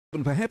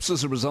And perhaps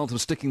as a result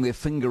of sticking their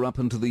finger up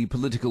into the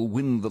political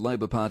wind, the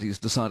Labour Party has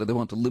decided they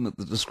want to limit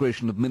the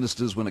discretion of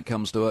ministers when it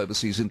comes to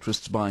overseas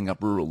interests buying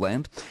up rural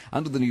land.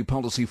 Under the new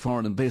policy,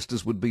 foreign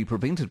investors would be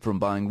prevented from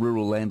buying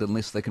rural land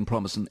unless they can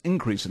promise an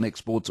increase in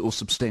exports or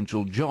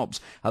substantial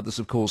jobs. This,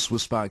 of course,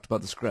 was sparked by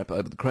the scrap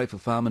over the Crayford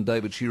farm, and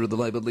David Shearer, the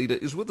Labour leader,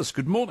 is with us.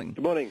 Good morning.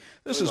 Good morning.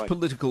 This is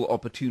political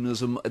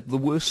opportunism at the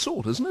worst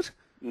sort, isn't it?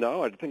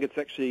 No, I think it's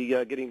actually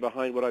getting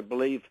behind what I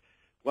believe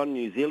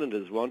New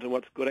Zealanders want, and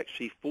what's good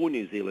actually for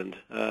New Zealand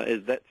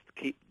is that's to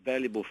keep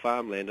valuable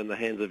farmland in the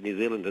hands of New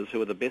Zealanders,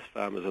 who are the best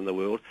farmers in the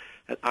world,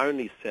 and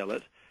only sell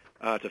it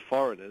to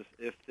foreigners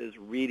if there's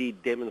really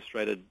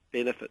demonstrated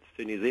benefits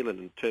to New Zealand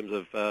in terms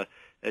of,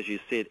 as you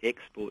said,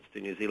 exports to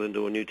New Zealand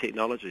or new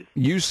technologies.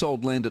 You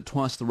sold land at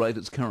twice the rate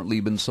it's currently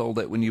been sold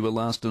at when you were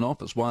last in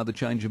office. Why the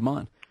change of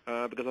mind?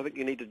 Because I think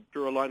you need to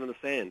draw a line in the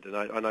sand,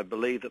 and I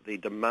believe that the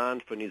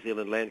demand for New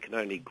Zealand land can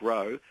only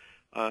grow.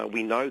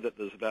 We know that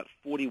there's about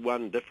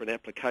 41 different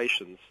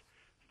applications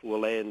for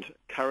land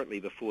currently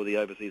before the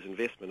Overseas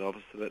Investment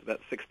Office, and about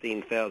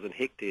 16,000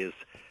 hectares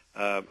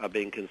are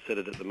being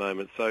considered at the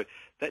moment. So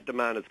that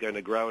demand is going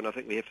to grow, and I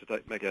think we have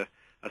to make a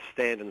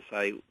stand and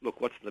say, look,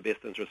 what's in the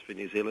best interest for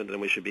New Zealand,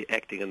 and we should be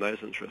acting in those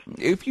interests.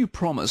 If you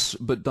promise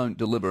but don't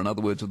deliver, in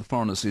other words, if the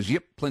foreigner says,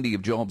 yep, plenty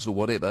of jobs or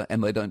whatever,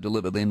 and they don't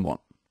deliver, then what?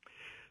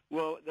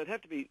 Well, there'd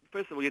have to be,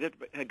 first of all, you'd have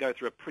to go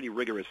through a pretty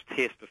rigorous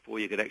test before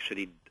you could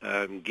actually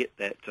get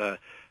that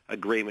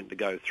agreement to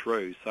go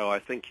through. So I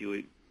think you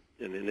would,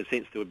 in a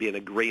sense, there would be an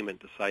agreement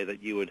to say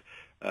that you would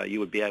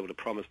be able to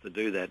promise to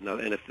do that.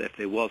 And if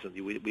there wasn't,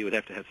 we would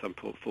have to have some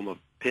form of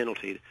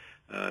penalty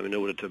in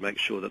order to make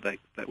sure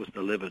that was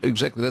delivered.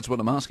 Exactly, that's what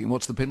I'm asking.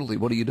 What's the penalty?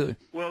 What do you do?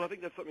 Well, I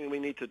think that's something we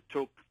need to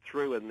talk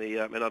through in the,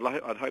 and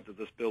I'd hope that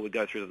this bill would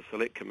go through to the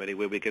Select Committee,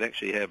 where we can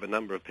actually have a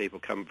number of people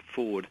come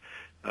forward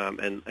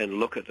and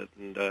look at it.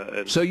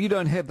 And so you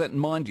don't have that in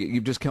mind yet?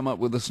 You've just come up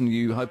with this and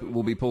you hope it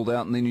will be pulled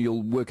out and then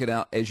you'll work it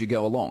out as you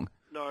go along?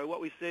 No,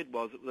 what we said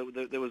was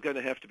that there was going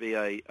to have to be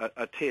a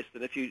test,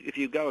 and if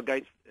you go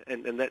against,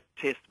 and that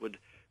test would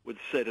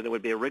sit, and it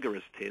would be a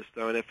rigorous test.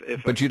 So, and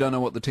but you don't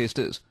know what the test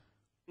is?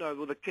 No,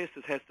 well, the test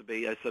has to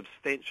be a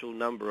substantial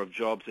number of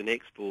jobs and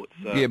exports.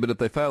 Yeah, but if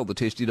they fail the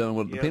test, you don't know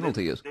what the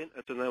penalty is. Then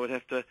they would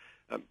have to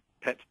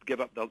perhaps give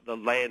up the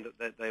land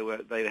that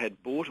they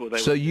had bought.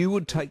 So you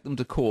would take them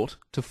to court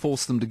to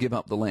force them to give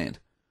up the land?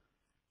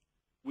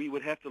 We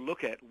would have to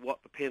look at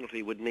what the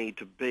penalty would need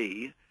to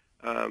be,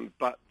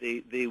 but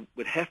there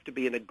would have to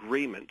be an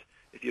agreement.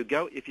 If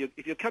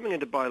you're coming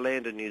in to buy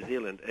land in New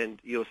Zealand and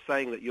you're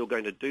saying that you're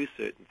going to do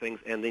certain things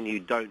and then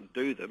you don't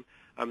do them,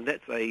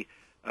 that's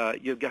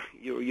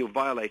you're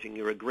violating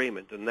your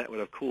agreement, and that would,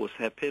 of course,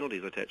 have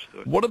penalties attached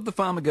to it. What if the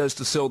farmer goes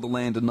to sell the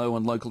land and no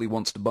one locally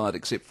wants to buy it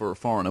except for a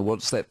foreigner?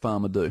 What does that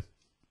farmer do?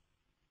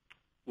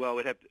 Well,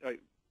 that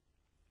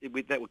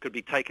could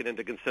be taken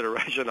into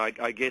consideration,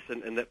 I guess,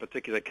 in that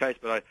particular case.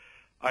 But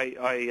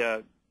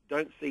I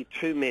don't see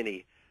too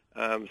many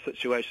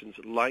situations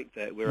like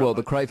that. Well,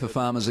 the Crayford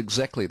farm is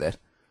exactly that.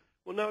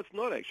 Well, no, it's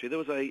not actually. There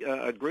was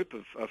a group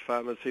of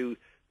farmers who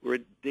were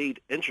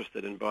indeed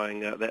interested in buying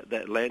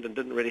that land and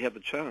didn't really have the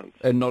chance.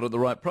 And not at the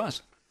right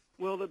price?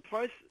 Well, the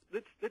price,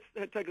 let's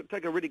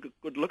take a really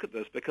good look at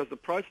this, because the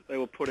price that they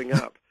were putting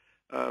up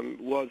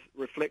was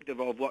reflective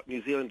of what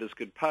New Zealanders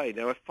could pay.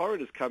 Now, if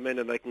foreigners come in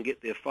and they can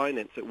get their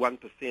finance at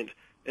 1%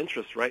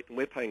 interest rate and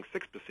we're paying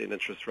 6%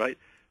 interest rate,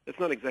 it's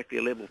not exactly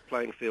a level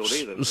playing field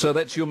either. So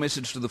that's your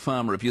message to the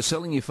farmer. If you're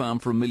selling your farm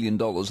for $1 million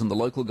and the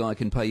local guy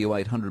can pay you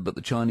 $800,000 but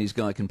the Chinese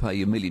guy can pay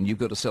you $1 million, you've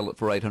got to sell it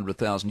for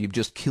 $800,000. You've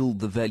just killed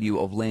the value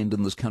of land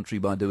in this country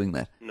by doing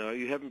that. No,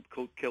 you haven't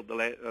killed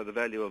the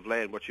value of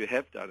land. What you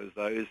have done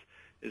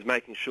is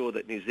making sure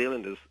that New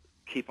Zealanders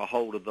keep a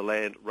hold of the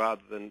land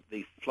rather than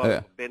the flow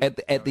of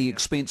benefits. At the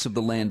expense of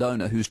the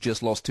landowner who's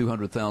just lost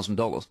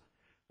 $200,000.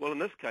 Well, in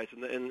this case,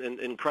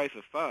 in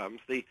Crayford Farms,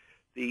 the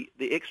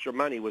extra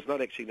money was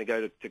not actually going to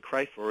go to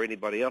Crayford or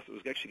anybody else. It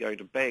was actually going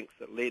to banks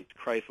that lent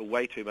Crayford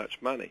way too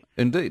much money.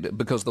 Indeed,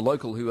 because the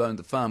local who owned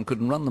the farm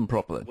couldn't run them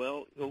properly.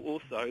 Well,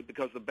 also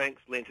because the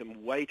banks lent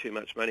him way too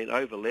much money and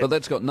overleveraged. But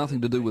that's got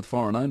nothing to do with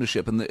foreign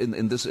ownership. In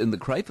the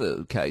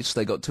Crayford case,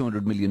 they got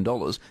 $200 million.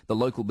 The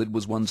local bid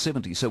was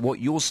 $170. So what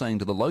you're saying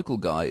to the local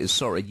guy is,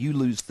 sorry, you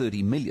lose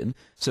 $30 million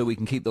so we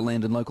can keep the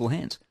land in local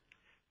hands.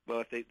 Well,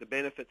 I think the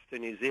benefits to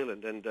New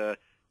Zealand, and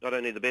not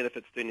only the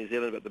benefits to New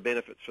Zealand, but the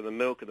benefits from the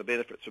milk and the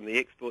benefits from the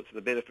exports and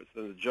the benefits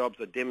from the jobs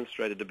are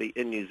demonstrated to be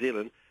in New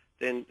Zealand,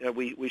 then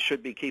we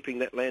should be keeping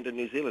that land in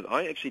New Zealand.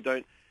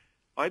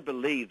 I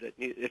believe that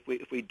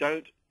if we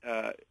don't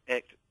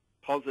act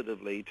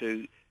positively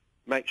to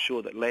make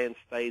sure that land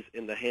stays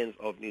in the hands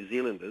of New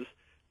Zealanders,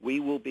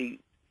 we will be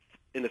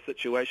in a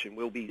situation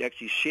we'll be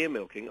actually share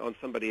milking on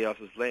somebody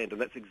else's land,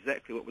 and that's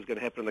exactly what was going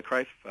to happen in the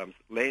Crayford farms.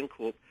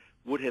 Landcorp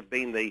would have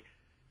been the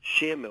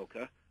share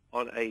milker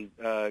on a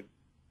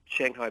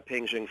Shanghai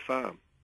Pengjing farm.